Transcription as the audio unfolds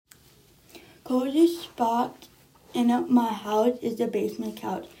cozy spot in my house is the basement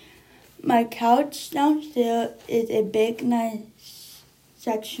couch. My couch downstairs is a big, nice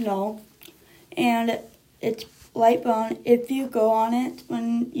sectional, and it's light brown. If you go on it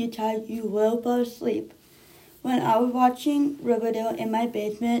when you're tired, you will fall asleep. When I was watching Riverdale in my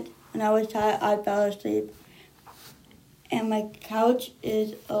basement, when I was tired, I fell asleep. And my couch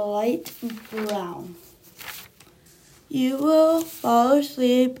is light brown. You will fall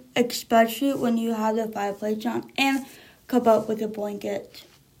asleep, especially when you have the fireplace on and cover up with a blanket.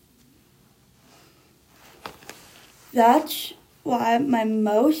 That's why my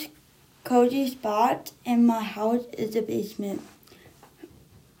most cozy spot in my house is the basement.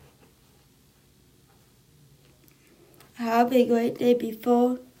 Have a great day.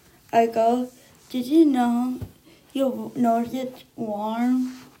 Before I go, did you know you'll notice it's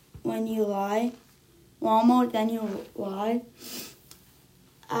warm when you lie? Warmer than you lie?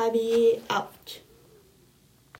 Abby out.